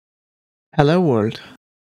Hello world,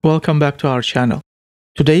 welcome back to our channel.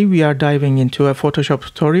 Today we are diving into a Photoshop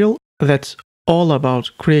tutorial that's all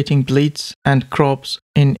about creating bleeds and crops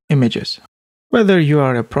in images. Whether you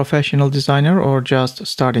are a professional designer or just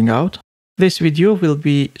starting out, this video will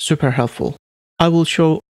be super helpful. I will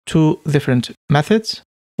show two different methods,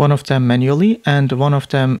 one of them manually and one of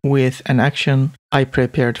them with an action I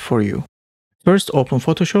prepared for you. First, open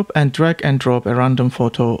Photoshop and drag and drop a random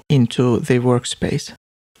photo into the workspace.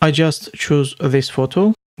 I just choose this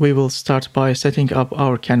photo. We will start by setting up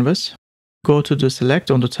our canvas. Go to the Select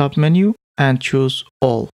on the top menu and choose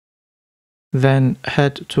All. Then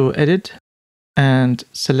head to Edit and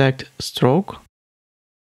select Stroke.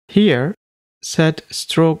 Here, set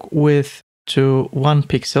stroke width to 1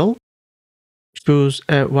 pixel. Choose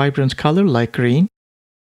a vibrant color like green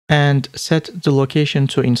and set the location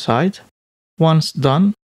to inside. Once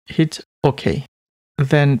done, hit OK.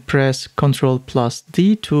 Then press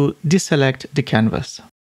Ctrl+D to deselect the canvas.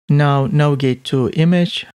 Now navigate to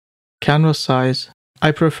Image, Canvas Size.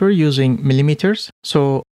 I prefer using millimeters,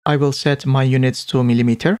 so I will set my units to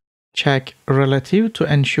millimeter. Check Relative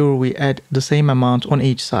to ensure we add the same amount on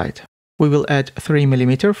each side. We will add 3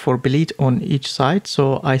 mm for bleed on each side,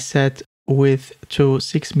 so I set width to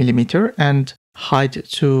 6 mm and height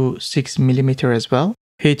to 6 mm as well.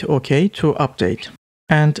 Hit OK to update.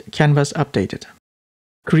 And canvas updated.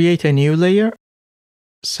 Create a new layer,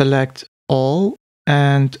 select all,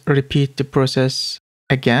 and repeat the process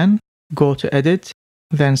again. Go to Edit,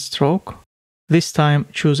 then Stroke. This time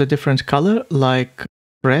choose a different color like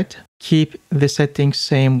red. Keep the settings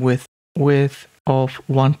same with width of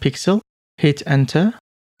 1 pixel. Hit Enter.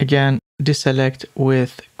 Again, deselect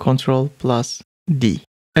with Ctrl+D.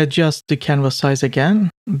 Adjust the canvas size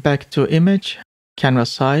again. Back to Image,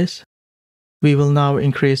 Canvas Size. We will now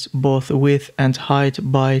increase both width and height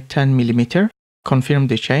by 10 mm. Confirm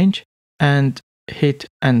the change and hit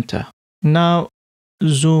Enter. Now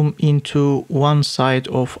zoom into one side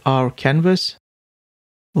of our canvas,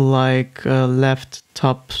 like left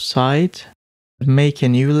top side. Make a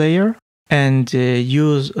new layer and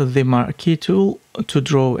use the marquee tool to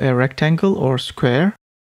draw a rectangle or square,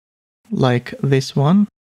 like this one.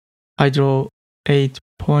 I draw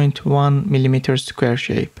 8.1 mm square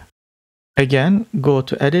shape. Again, go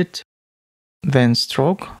to Edit, then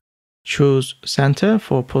Stroke, choose Center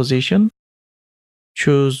for position,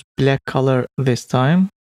 choose black color this time,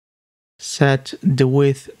 set the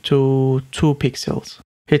width to 2 pixels,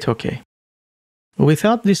 hit OK.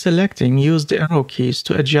 Without deselecting, use the arrow keys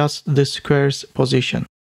to adjust the square's position.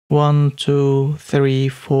 1, 2, 3,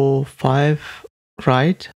 4, 5,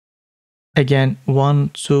 right. Again,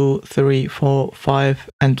 1, 2, 3, 4, 5,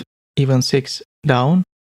 and even 6 down.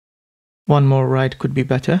 One more right could be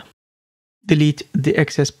better. Delete the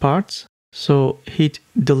excess parts, so hit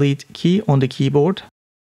Delete key on the keyboard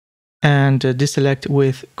and deselect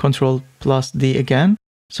with Ctrl+D again.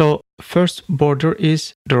 So first border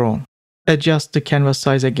is drawn. Adjust the canvas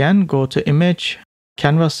size again, go to Image,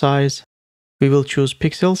 Canvas Size. We will choose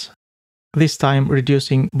pixels, this time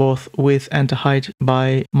reducing both width and height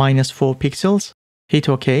by -4 pixels. Hit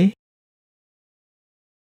OK.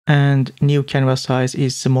 And new canvas size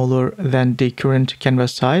is smaller than the current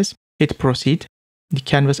canvas size. Hit Proceed. The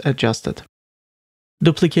canvas adjusted.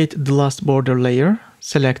 Duplicate the last border layer,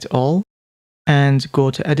 select all, and go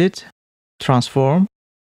to Edit, Transform,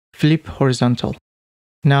 Flip Horizontal.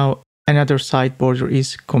 Now another side border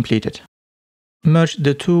is completed. Merge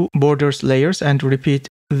the two borders layers and repeat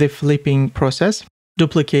the flipping process.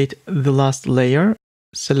 Duplicate the last layer,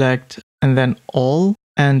 select and then all,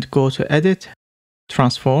 and go to Edit,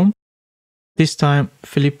 Transform. This time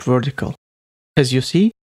flip vertical. As you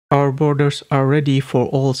see, our borders are ready for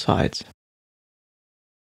all sides.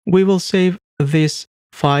 We will save this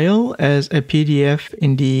file as a PDF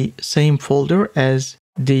in the same folder as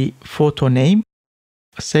the photo name.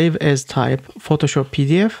 Save as type Photoshop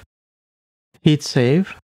PDF. Hit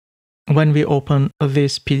Save. When we open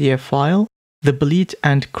this PDF file, the bleed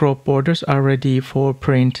and crop borders are ready for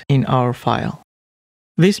print in our file.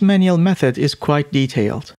 This manual method is quite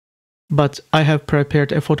detailed, but I have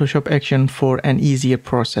prepared a Photoshop action for an easier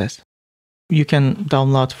process. You can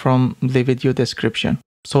download from the video description.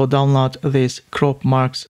 So download this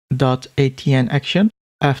cropmarks.atn action.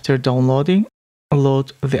 After downloading,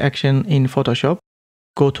 load the action in Photoshop.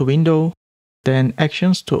 Go to Window, then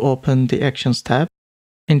Actions to open the Actions tab.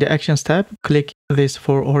 In the Actions tab, click this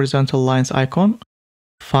 4 horizontal lines icon.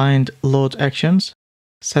 Find Load Actions.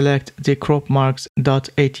 Select the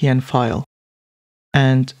cropmarks.atn file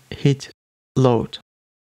and hit Load.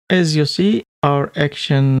 As you see, our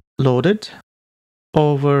action loaded.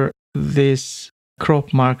 Over this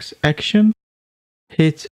crop marks action,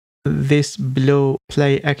 hit this below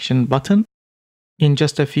play action button. In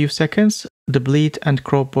just a few seconds, the bleed and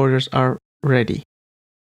crop borders are ready.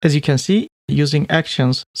 As you can see, using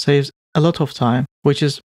actions saves a lot of time, which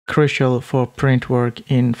is crucial for print work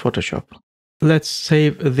in Photoshop. Let's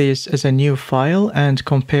save this as a new file and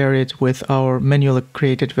compare it with our manually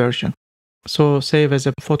created version. So save as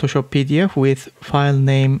a Photoshop PDF with file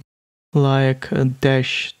name like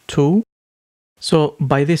 -2. So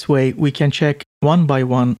by this way, we can check one by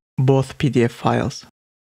one both PDF files.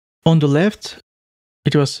 On the left,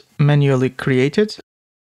 it was manually created,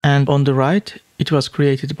 and on the right, it was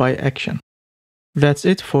created by action. That's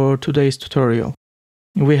it for today's tutorial.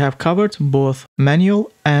 We have covered both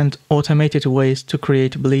manual and automated ways to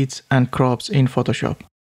create bleeds and crops in Photoshop.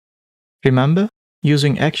 Remember,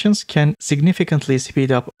 using actions can significantly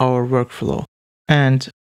speed up our workflow. And,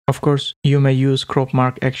 of course, you may use crop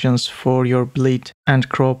mark actions for your bleed and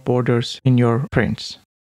crop borders in your prints.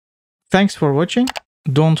 Thanks for watching.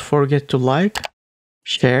 Don't forget to like,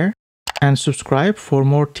 share, and subscribe for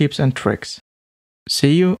more tips and tricks.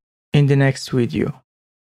 See you in the next video.